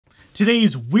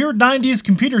Today's weird 90s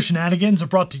computer shenanigans are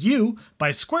brought to you by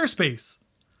Squarespace.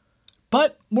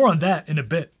 But more on that in a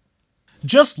bit.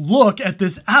 Just look at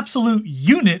this absolute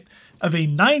unit of a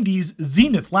 90s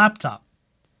Zenith laptop.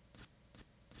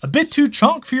 A bit too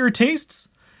chonk for your tastes?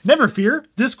 Never fear,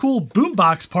 this cool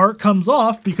boombox part comes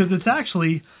off because it's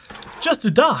actually just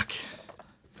a dock.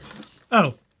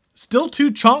 Oh, still too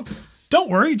chonk?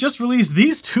 Don't worry, just release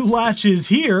these two latches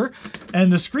here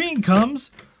and the screen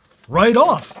comes right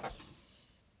off.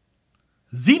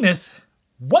 Zenith,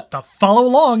 what the? Follow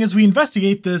along as we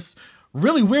investigate this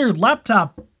really weird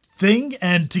laptop thing,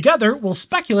 and together we'll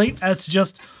speculate as to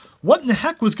just what in the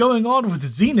heck was going on with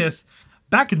Zenith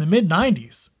back in the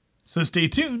mid-90s. So stay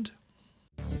tuned.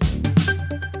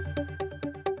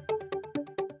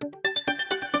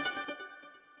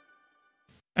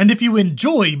 And if you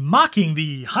enjoy mocking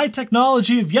the high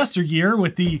technology of yesteryear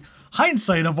with the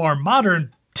hindsight of our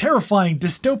modern, terrifying,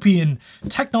 dystopian,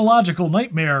 technological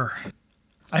nightmare,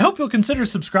 I hope you'll consider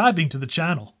subscribing to the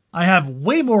channel. I have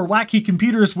way more wacky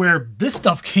computers where this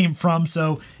stuff came from,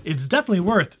 so it's definitely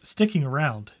worth sticking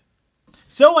around.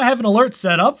 So I have an alert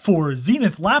set up for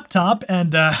Zenith laptop,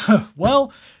 and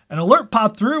well, an alert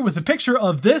popped through with a picture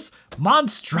of this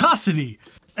monstrosity.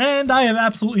 And I have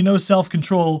absolutely no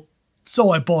self-control,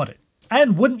 so I bought it.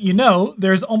 And wouldn't you know,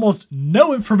 there's almost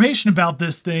no information about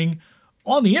this thing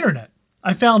on the internet.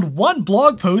 I found one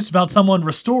blog post about someone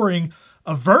restoring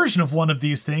a version of one of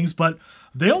these things, but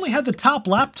they only had the top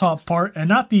laptop part and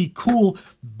not the cool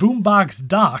boombox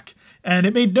dock. And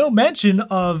it made no mention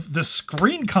of the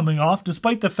screen coming off,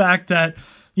 despite the fact that,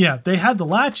 yeah, they had the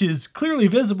latches clearly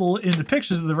visible in the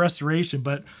pictures of the restoration,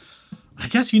 but I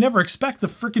guess you never expect the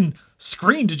freaking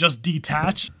screen to just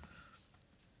detach.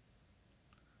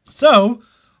 So,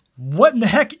 what in the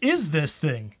heck is this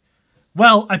thing?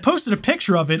 Well, I posted a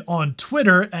picture of it on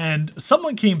Twitter and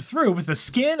someone came through with a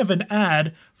scan of an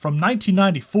ad from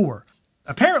 1994.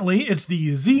 Apparently, it's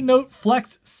the Z-Note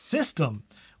Flex system,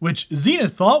 which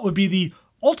Zenith thought would be the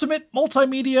ultimate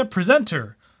multimedia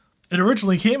presenter. It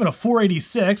originally came in a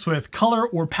 486 with color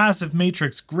or passive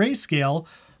matrix grayscale,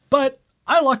 but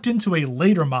I lucked into a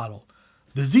later model,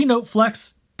 the Z-Note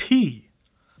Flex P.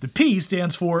 The P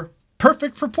stands for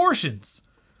perfect proportions.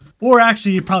 Or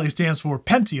actually, it probably stands for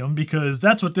Pentium, because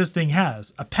that's what this thing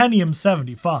has, a Pentium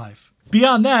 75.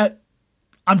 Beyond that,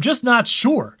 I'm just not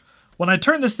sure. When I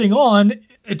turn this thing on,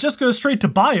 it just goes straight to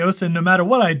BIOS, and no matter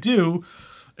what I do,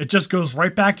 it just goes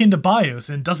right back into BIOS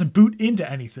and doesn't boot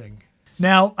into anything.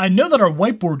 Now, I know that our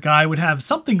whiteboard guy would have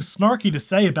something snarky to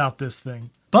say about this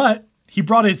thing, but he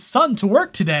brought his son to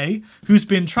work today, who's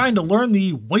been trying to learn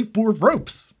the whiteboard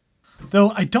ropes.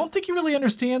 Though I don't think he really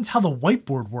understands how the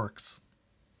whiteboard works.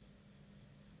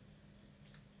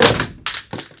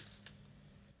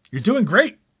 You're doing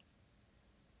great.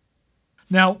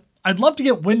 Now, I'd love to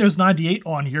get Windows 98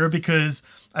 on here because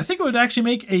I think it would actually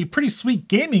make a pretty sweet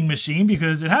gaming machine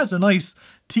because it has a nice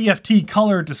TFT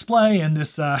color display and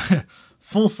this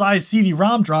full-size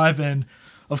CD-ROM drive and,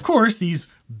 of course, these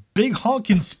big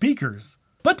honking speakers.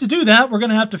 But to do that, we're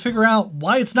going to have to figure out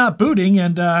why it's not booting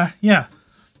and, yeah,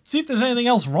 see if there's anything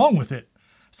else wrong with it.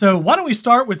 So why don't we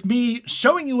start with me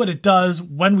showing you what it does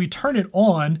when we turn it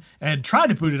on and try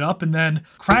to boot it up and then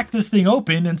crack this thing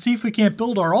open and see if we can't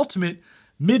build our ultimate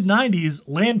mid-90s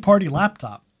LAN party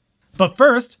laptop. But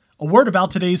first, a word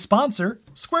about today's sponsor,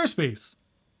 Squarespace.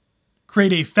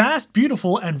 Create a fast,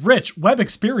 beautiful, and rich web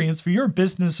experience for your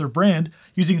business or brand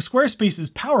using Squarespace's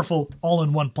powerful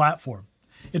all-in-one platform.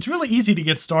 It's really easy to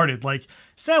get started. Like,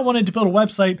 say I wanted to build a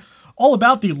website all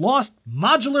about the lost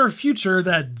modular future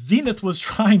that Zenith was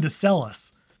trying to sell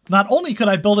us. Not only could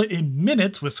I build it in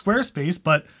minutes with Squarespace,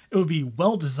 but it would be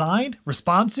well designed,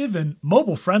 responsive, and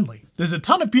mobile friendly. There's a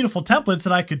ton of beautiful templates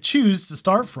that I could choose to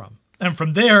start from. And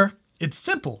from there, it's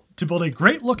simple to build a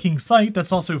great looking site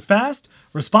that's also fast,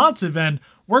 responsive, and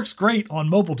works great on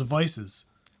mobile devices.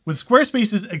 With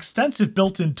Squarespace's extensive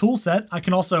built-in toolset, I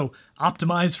can also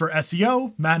optimize for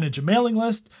SEO, manage a mailing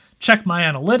list, check my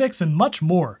analytics, and much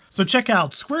more. So check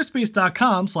out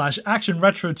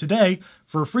squarespace.com/actionretro today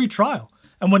for a free trial.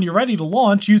 And when you're ready to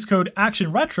launch, use code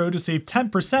ActionRetro to save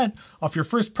 10% off your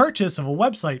first purchase of a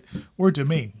website or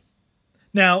domain.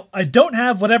 Now, I don't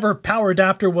have whatever power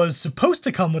adapter was supposed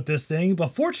to come with this thing,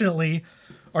 but fortunately,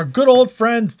 our good old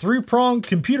friend 3-prong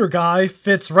computer guy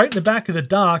fits right in the back of the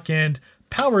dock and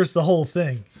powers the whole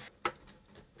thing.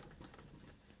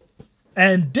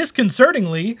 And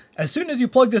disconcertingly, as soon as you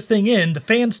plug this thing in, the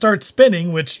fan starts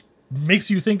spinning, which makes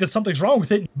you think that something's wrong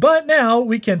with it. But now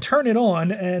we can turn it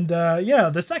on and yeah,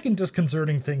 the second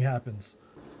disconcerting thing happens.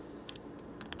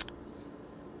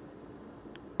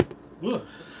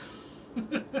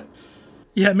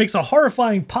 Yeah, it makes a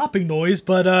horrifying popping noise,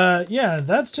 but yeah,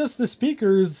 that's just the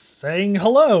speakers saying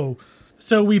hello.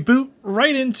 So we boot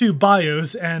right into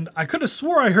BIOS, and I could have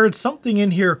swore I heard something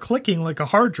in here clicking like a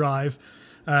hard drive,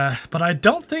 but I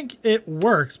don't think it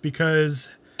works, because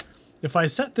if I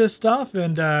set this stuff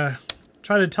and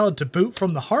try to tell it to boot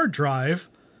from the hard drive,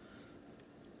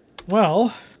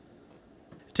 well,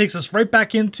 it takes us right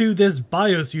back into this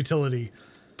BIOS utility.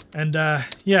 And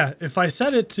yeah, if I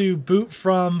set it to boot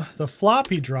from the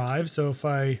floppy drive, so if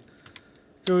I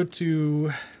go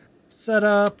to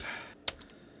Setup,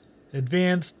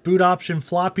 Advanced, Boot Option,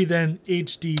 Floppy, then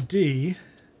HDD,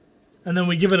 and then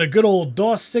we give it a good old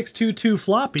DOS 622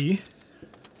 floppy,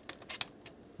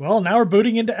 well, now we're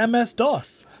booting into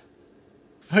MS-DOS.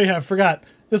 Oh yeah, I forgot.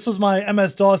 This was my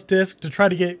MS-DOS disk to try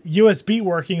to get USB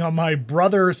working on my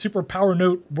Brother Super Power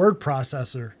Note word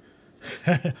processor.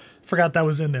 Forgot that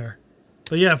was in there.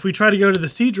 But yeah, if we try to go to the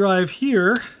C drive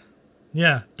here,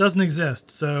 yeah, doesn't exist.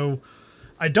 So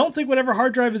I don't think whatever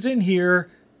hard drive is in here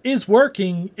is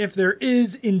working if there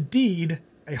is indeed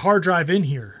a hard drive in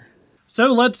here.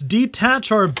 So let's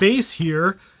detach our base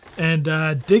here and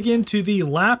dig into the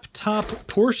laptop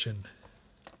portion.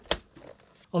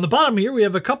 On the bottom here, we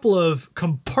have a couple of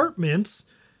compartments.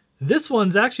 This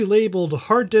one's actually labeled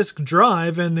hard disk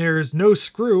drive, and there's no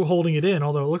screw holding it in,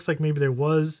 although it looks like maybe there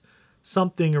was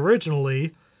something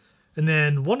originally. And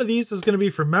then one of these is going to be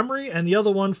for memory, and the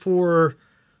other one for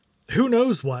who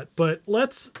knows what. But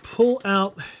let's pull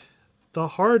out the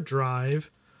hard drive.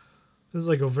 This is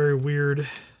like a very weird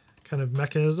kind of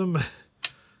mechanism.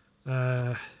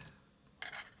 Guess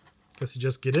you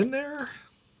just get in there.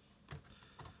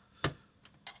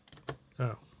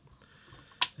 Oh.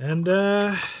 And,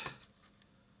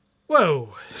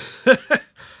 whoa. I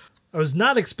was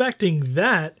not expecting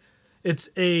that. It's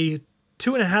a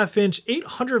 2.5-inch,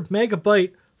 800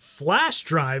 megabyte flash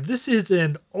drive. This is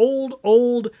an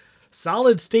old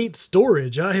solid state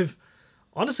storage.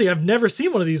 Honestly, I've never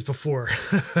seen one of these before.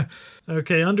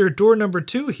 Okay, under door number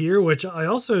 2 here, which I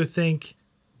also think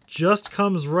just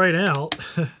comes right out.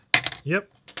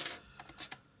 Yep.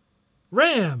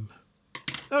 RAM.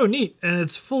 Oh, neat. And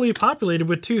it's fully populated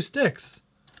with 2 sticks.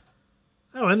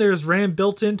 Oh, and there's RAM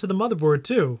built into the motherboard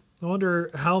too. I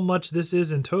wonder how much this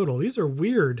is in total. These are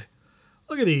weird.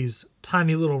 Look at these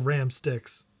tiny little RAM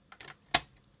sticks.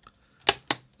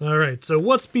 All right, so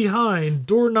what's behind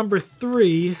door number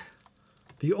 3?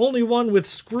 The only one with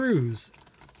screws.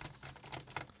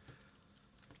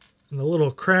 And a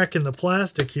little crack in the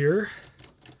plastic here.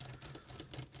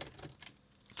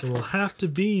 So we'll have to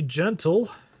be gentle.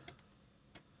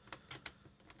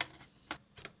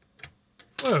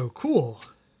 Whoa, cool.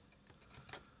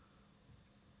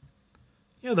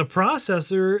 Yeah, the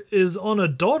processor is on a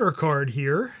daughter card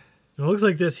here. It looks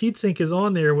like this heatsink is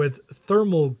on there with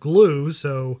thermal glue,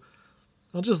 so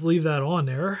I'll just leave that on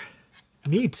there.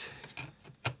 Neat.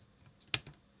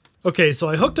 Okay, so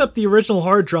I hooked up the original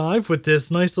hard drive with this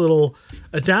nice little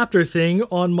adapter thing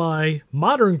on my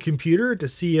modern computer to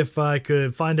see if I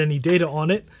could find any data on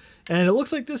it. And it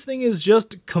looks like this thing is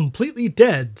just completely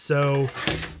dead, so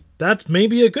that's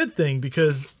maybe a good thing,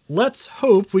 because let's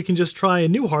hope we can just try a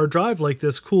new hard drive like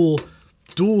this cool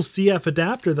dual CF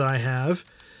adapter that I have,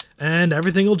 and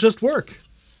everything will just work.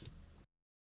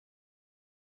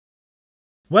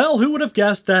 Well, who would have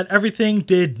guessed that everything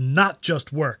did not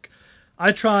just work?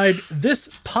 I tried this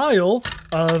pile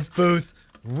of both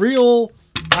real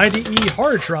IDE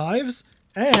hard drives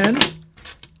and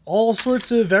all sorts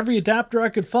of every adapter I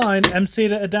could find,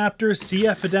 MSATA adapters,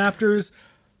 CF adapters.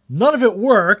 None of it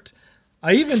worked.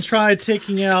 I even tried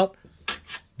taking out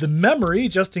the memory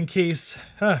just in case,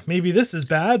 maybe this is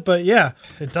bad, but yeah,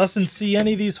 it doesn't see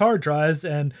any of these hard drives.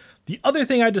 And the other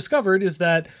thing I discovered is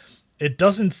that it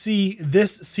doesn't see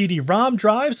this CD-ROM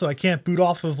drive, so I can't boot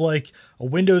off of like a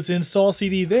Windows install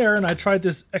CD there. And I tried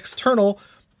this external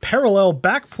parallel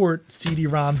backport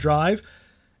CD-ROM drive.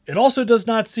 It also does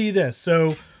not see this.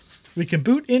 So we can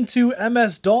boot into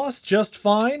MS-DOS just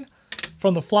fine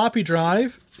from the floppy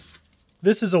drive.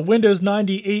 This is a Windows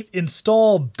 98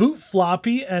 install boot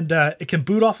floppy, and it can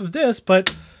boot off of this,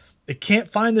 but it can't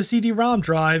find the CD-ROM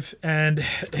drive, and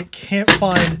it can't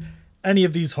find any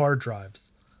of these hard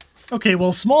drives. Okay,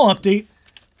 well, small update.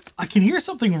 I can hear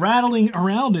something rattling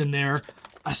around in there.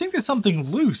 I think there's something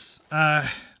loose.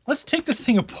 Let's take this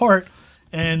thing apart,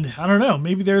 and I don't know,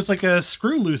 maybe there's like a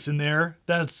screw loose in there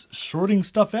that's shorting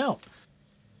stuff out.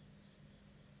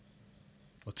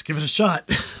 Let's give it a shot.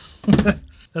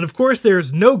 And of course,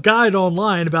 there's no guide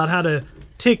online about how to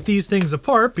take these things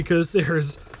apart, because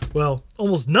there's, well,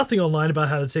 almost nothing online about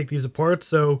how to take these apart.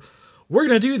 So we're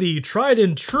going to do the tried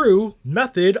and true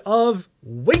method of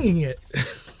winging it.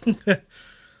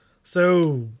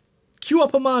 So, cue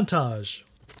up a montage.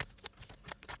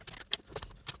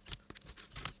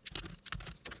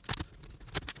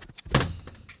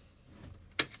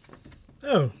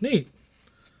 Oh, neat.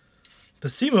 The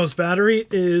CMOS battery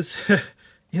is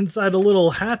inside a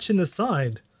little hatch in the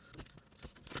side.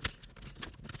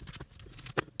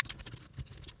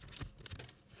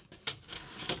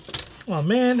 Oh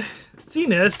man,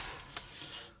 Zenith.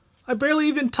 I barely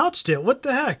even touched it. What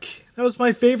the heck? That was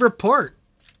my favorite part.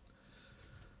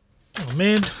 Oh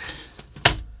man.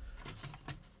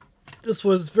 This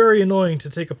was very annoying to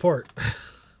take apart.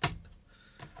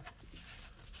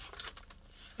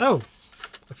 Oh,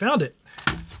 I found it.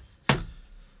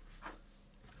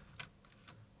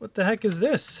 What the heck is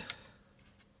this?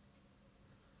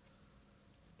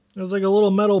 There's like a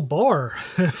little metal bar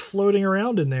floating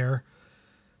around in there.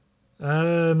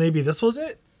 Maybe this was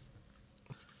it?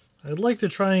 I'd like to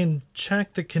try and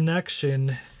check the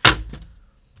connection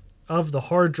of the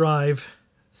hard drive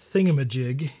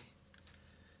thingamajig.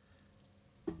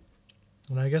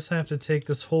 And I guess I have to take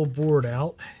this whole board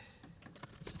out.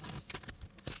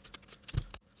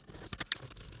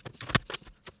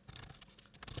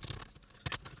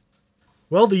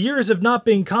 Well, the years have not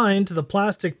been kind to the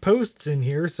plastic posts in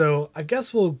here, so I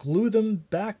guess we'll glue them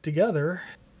back together.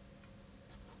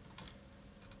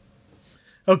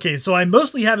 Okay, so I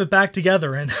mostly have it back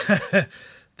together, and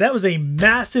that was a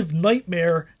massive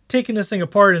nightmare taking this thing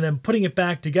apart and then putting it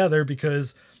back together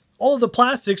because all of the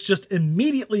plastics just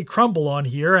immediately crumble on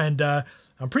here, and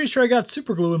I'm pretty sure I got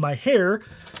super glue in my hair,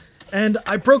 and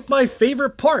I broke my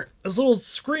favorite part, this little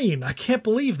screen. I can't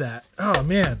believe that. Oh,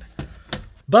 man.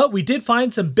 But we did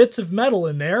find some bits of metal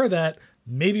in there that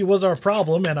maybe was our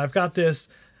problem, and I've got this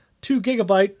 2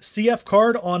 GB CF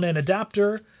card on an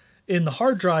adapter in the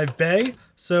hard drive bay.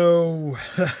 So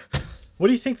what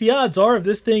do you think the odds are of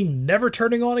this thing never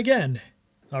turning on again?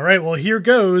 All right, well, here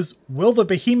goes. Will the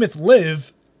behemoth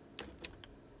live?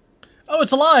 Oh,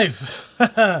 it's alive.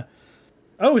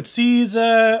 Oh, it sees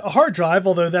a hard drive,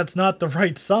 although that's not the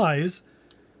right size.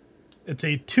 It's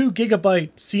a 2 GB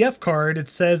CF card. It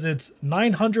says it's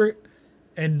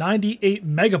 998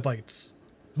 megabytes.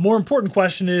 The more important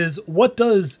question is, what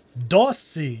does DOS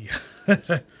see?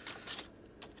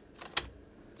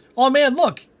 Oh man,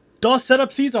 look! DOS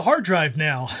setup sees a hard drive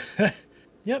now.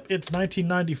 Yep, it's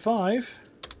 1995.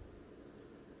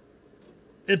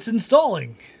 It's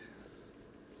installing.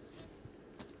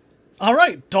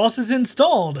 Alright, DOS is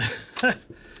installed.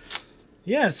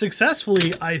 Yeah,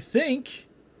 successfully, I think.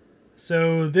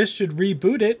 So this should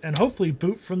reboot it and hopefully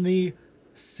boot from the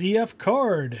CF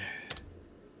card.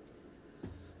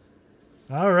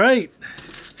 All right.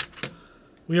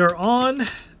 We are on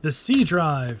the C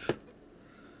drive.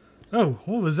 Oh,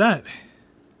 what was that?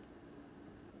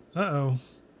 Uh-oh.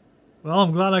 Well,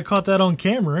 I'm glad I caught that on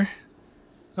camera.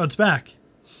 Oh, it's back.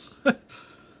 That's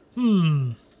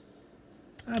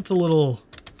a little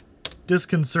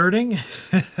disconcerting.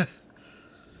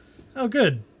 Oh,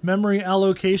 good. Memory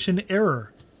allocation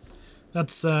error.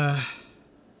 That's,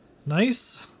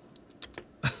 nice.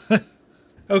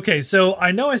 Okay, so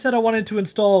I know I said I wanted to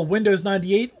install Windows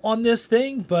 98 on this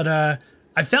thing, but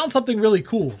I found something really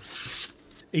cool.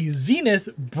 A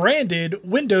Zenith branded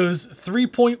Windows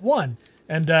 3.1.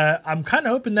 And I'm kind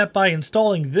of hoping that by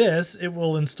installing this, it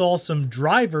will install some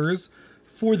drivers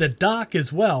for the dock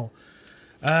as well.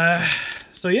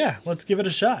 So yeah, let's give it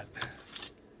a shot.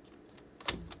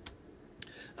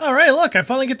 All right, look, I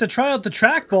finally get to try out the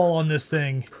trackball on this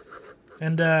thing.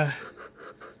 And, oh,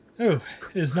 it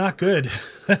is not good.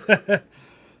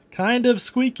 Kind of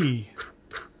squeaky.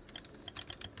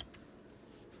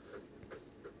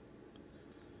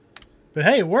 But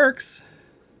hey, it works.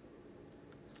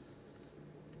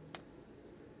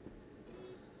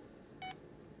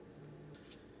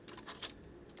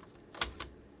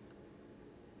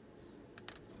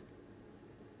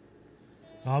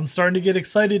 I'm starting to get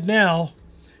excited now.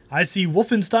 I see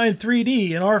Wolfenstein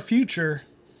 3D in our future.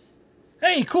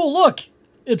 Hey, cool, look!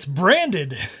 It's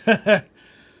branded!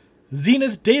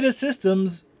 Zenith Data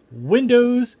Systems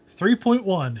Windows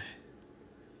 3.1.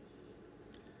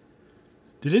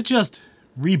 Did it just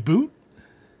reboot?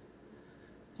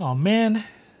 Oh man.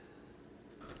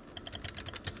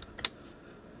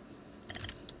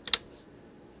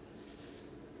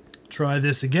 Try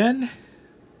this again.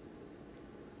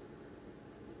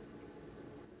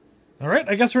 All right,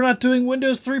 I guess we're not doing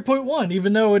Windows 3.1,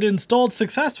 even though it installed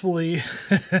successfully.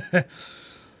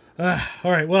 All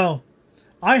right, well,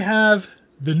 I have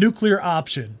the nuclear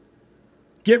option.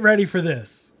 Get ready for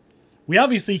this. We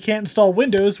obviously can't install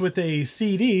Windows with a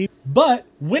CD, but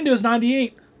Windows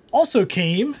 98 also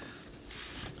came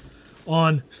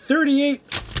on 38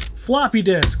 floppy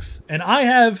disks. And I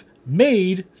have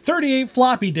made 38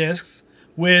 floppy disks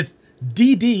with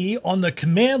DD on the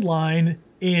command line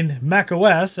in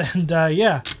macOS. And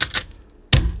yeah,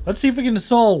 let's see if we can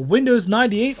install Windows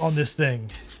 98 on this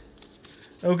thing.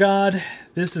 Oh God,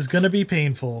 this is gonna be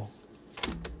painful.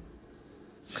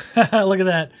 Look at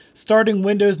that, starting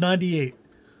Windows 98.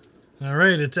 All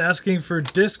right, it's asking for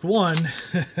disk 1.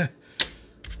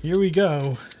 Here we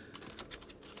go.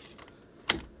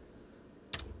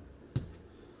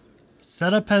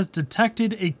 Setup has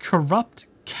detected a corrupt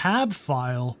cab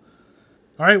file.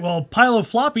 All right, well, pile of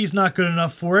floppy's not good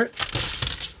enough for it.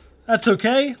 That's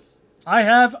okay. I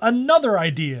have another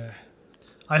idea.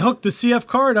 I hooked the CF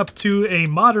card up to a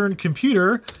modern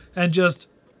computer and just...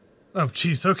 Oh,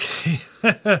 geez, okay.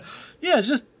 Yeah,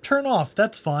 just turn off.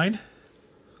 That's fine.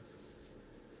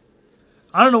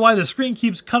 I don't know why the screen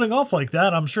keeps cutting off like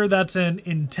that. I'm sure that's an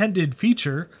intended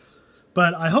feature.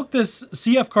 But I hooked this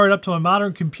CF card up to my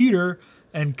modern computer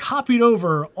and copied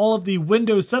over all of the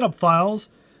Windows setup files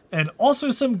and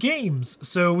also some games,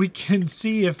 so we can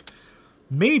see if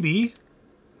maybe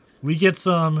we get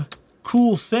some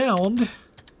cool sound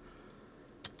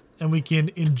and we can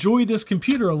enjoy this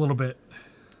computer a little bit.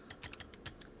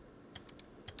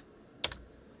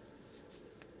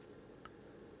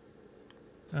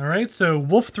 All right, so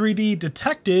Wolf3D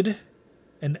detected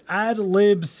an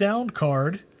ad-lib sound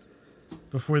card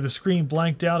before the screen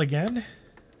blanked out again.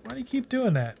 Why do you keep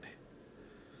doing that?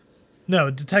 No,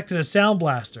 it detected a sound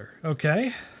blaster.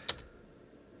 Okay.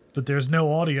 But there's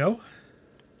no audio.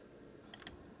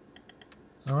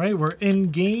 All right, we're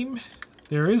in game.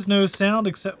 There is no sound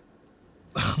except...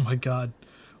 Oh my God.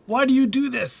 Why do you do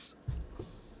this?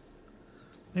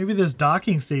 Maybe this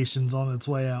docking station's on its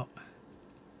way out.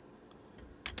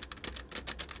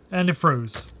 And it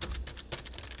froze.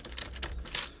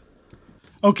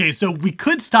 Okay, so we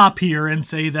could stop here and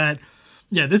say that,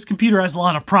 yeah, this computer has a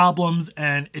lot of problems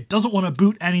and it doesn't want to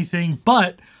boot anything,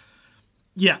 but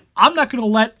yeah, I'm not going to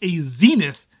let a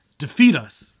Zenith defeat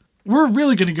us. We're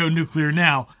really going to go nuclear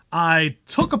now. I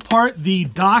took apart the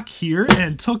dock here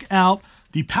and took out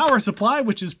the power supply,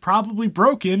 which is probably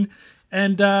broken,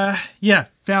 and yeah,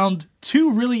 found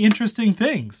two really interesting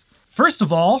things. First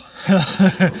of all,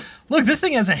 look, this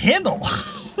thing has a handle.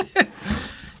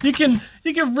 You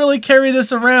can really carry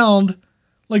this around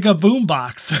like a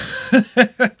boombox.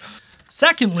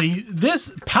 Secondly,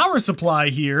 this power supply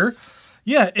here,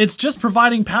 yeah, it's just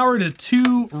providing power to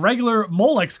two regular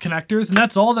Molex connectors, and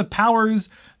that's all that powers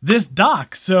this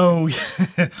dock. So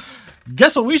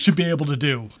guess what we should be able to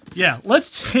do? Yeah,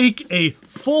 let's take a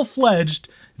full-fledged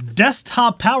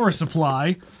desktop power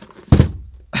supply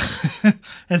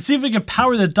and see if we can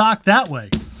power the dock that way.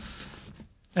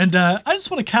 And I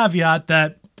just want to caveat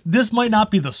that this might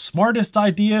not be the smartest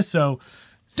idea, so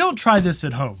don't try this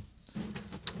at home.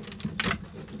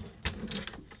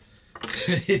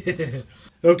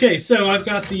 Okay, so I've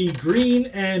got the green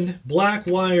and black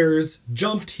wires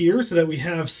jumped here so that we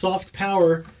have soft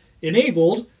power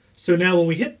enabled. So now when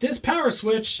we hit this power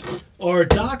switch, our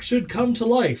dock should come to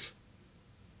life.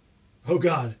 Oh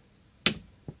God.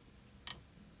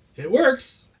 It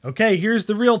works. Okay, here's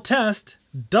the real test.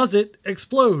 Does it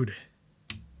explode?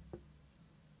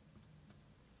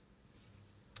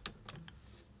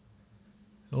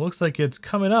 It looks like it's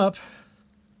coming up.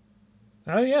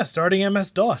 Oh yeah, starting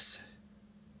MS-DOS.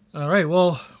 All right,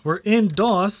 well, we're in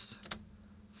DOS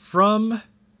from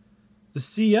the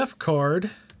CF card.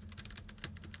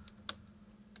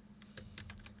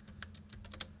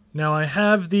 Now I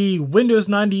have the Windows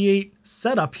 98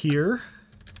 setup here.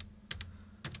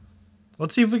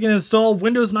 Let's see if we can install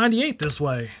Windows 98 this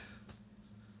way.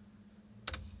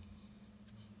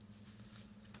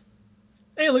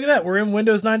 Hey, look at that. We're in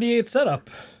Windows 98 setup.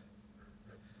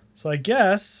 So I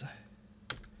guess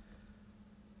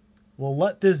we'll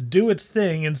let this do its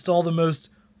thing, install the most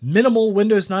minimal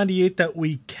Windows 98 that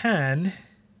we can.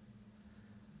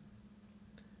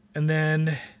 And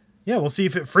then, yeah, we'll see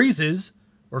if it freezes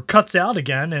or cuts out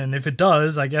again. And if it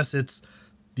does, I guess it's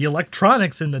the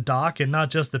electronics in the dock and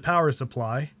not just the power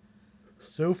supply.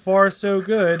 So far, so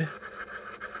good.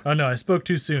 Oh no, I spoke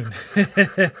too soon.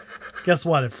 Guess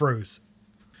what? It froze.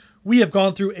 We have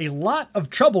gone through a lot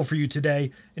of trouble for you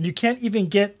today, and you can't even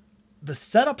get the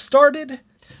setup started?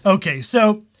 Okay,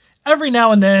 so every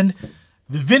now and then,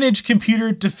 the vintage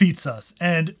computer defeats us.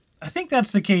 And I think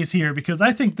that's the case here, because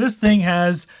I think this thing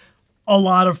has a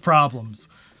lot of problems.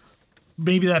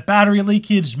 Maybe that battery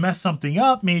leakage messed something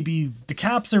up. Maybe the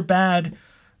caps are bad.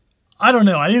 I don't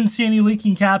know. I didn't see any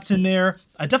leaking caps in there.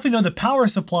 I definitely know the power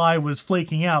supply was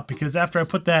flaking out, because after I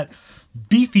put that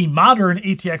beefy modern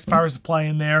ATX power supply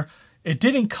in there, it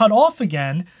didn't cut off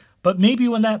again, but maybe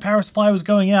when that power supply was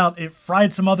going out, it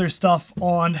fried some other stuff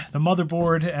on the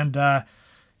motherboard, and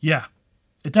yeah,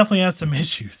 it definitely has some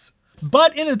issues.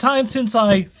 But in the time since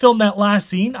I filmed that last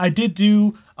scene, I did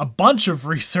do a bunch of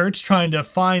research trying to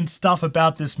find stuff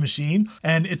about this machine,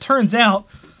 and it turns out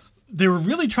they were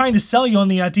really trying to sell you on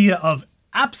the idea of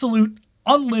absolute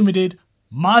unlimited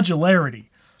modularity.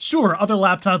 Sure, other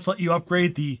laptops let you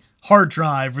upgrade the hard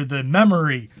drive or the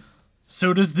memory.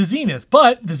 So does the Zenith,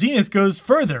 but the Zenith goes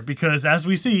further because, as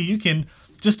we see, you can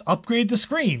just upgrade the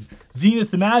screen.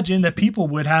 Zenith imagined that people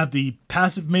would have the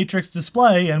passive matrix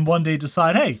display and one day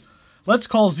decide, hey, let's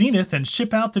call Zenith and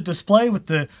ship out the display with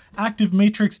the active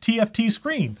matrix TFT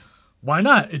screen. Why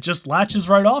not? It just latches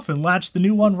right off and latch the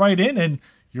new one right in and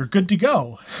you're good to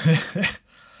go.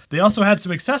 They also had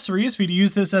some accessories for you to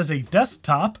use this as a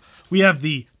desktop. We have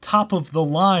the top of the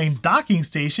line docking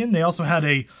station. They also had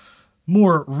a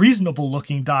more reasonable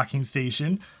looking docking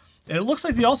station. And it looks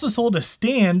like they also sold a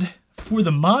stand for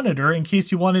the monitor in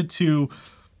case you wanted to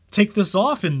take this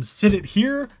off and sit it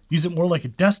here, use it more like a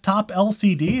desktop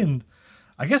LCD, and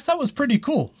I guess that was pretty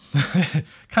cool.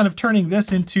 Kind of turning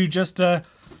this into just a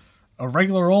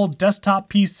regular old desktop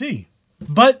PC.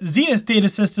 But Zenith Data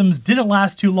Systems didn't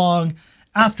last too long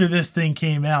after this thing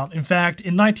came out. In fact,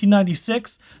 in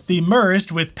 1996, they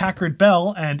merged with Packard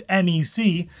Bell and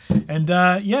NEC, and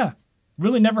yeah,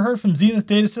 really never heard from Zenith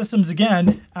Data Systems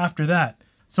again after that.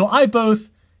 So I both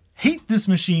hate this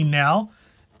machine now,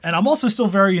 and I'm also still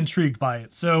very intrigued by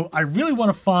it. So I really want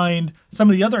to find some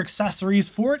of the other accessories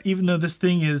for it, even though this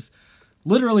thing is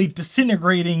literally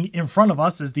disintegrating in front of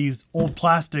us as these old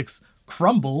plastics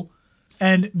crumble.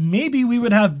 And maybe we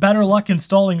would have better luck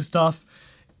installing stuff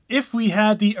if we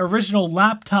had the original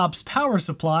laptop's power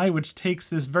supply, which takes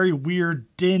this very weird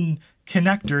DIN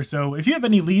connector. So if you have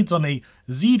any leads on a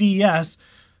ZDS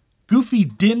goofy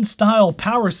DIN style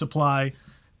power supply,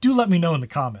 do let me know in the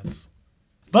comments.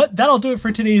 But that'll do it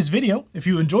for today's video. If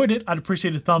you enjoyed it, I'd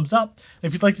appreciate a thumbs up. And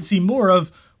if you'd like to see more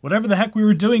of whatever the heck we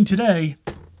were doing today,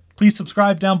 please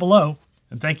subscribe down below.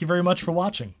 And thank you very much for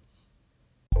watching.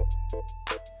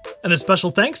 And a special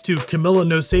thanks to Camilla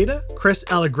Noseda, Chris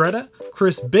Allegretta,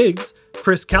 Chris Biggs,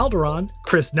 Chris Calderon,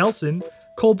 Chris Nelson,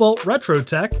 Cobalt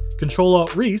Retrotech,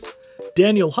 Control-Alt-Reese,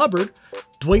 Daniel Hubbard,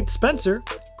 Dwight Spencer,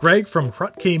 Greg from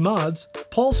Hrutk Mods,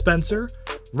 Paul Spencer,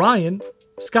 Ryan,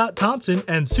 Scott Thompson,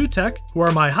 and Sutek, who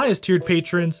are my highest tiered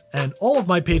patrons, and all of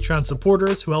my Patreon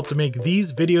supporters who help to make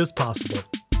these videos possible.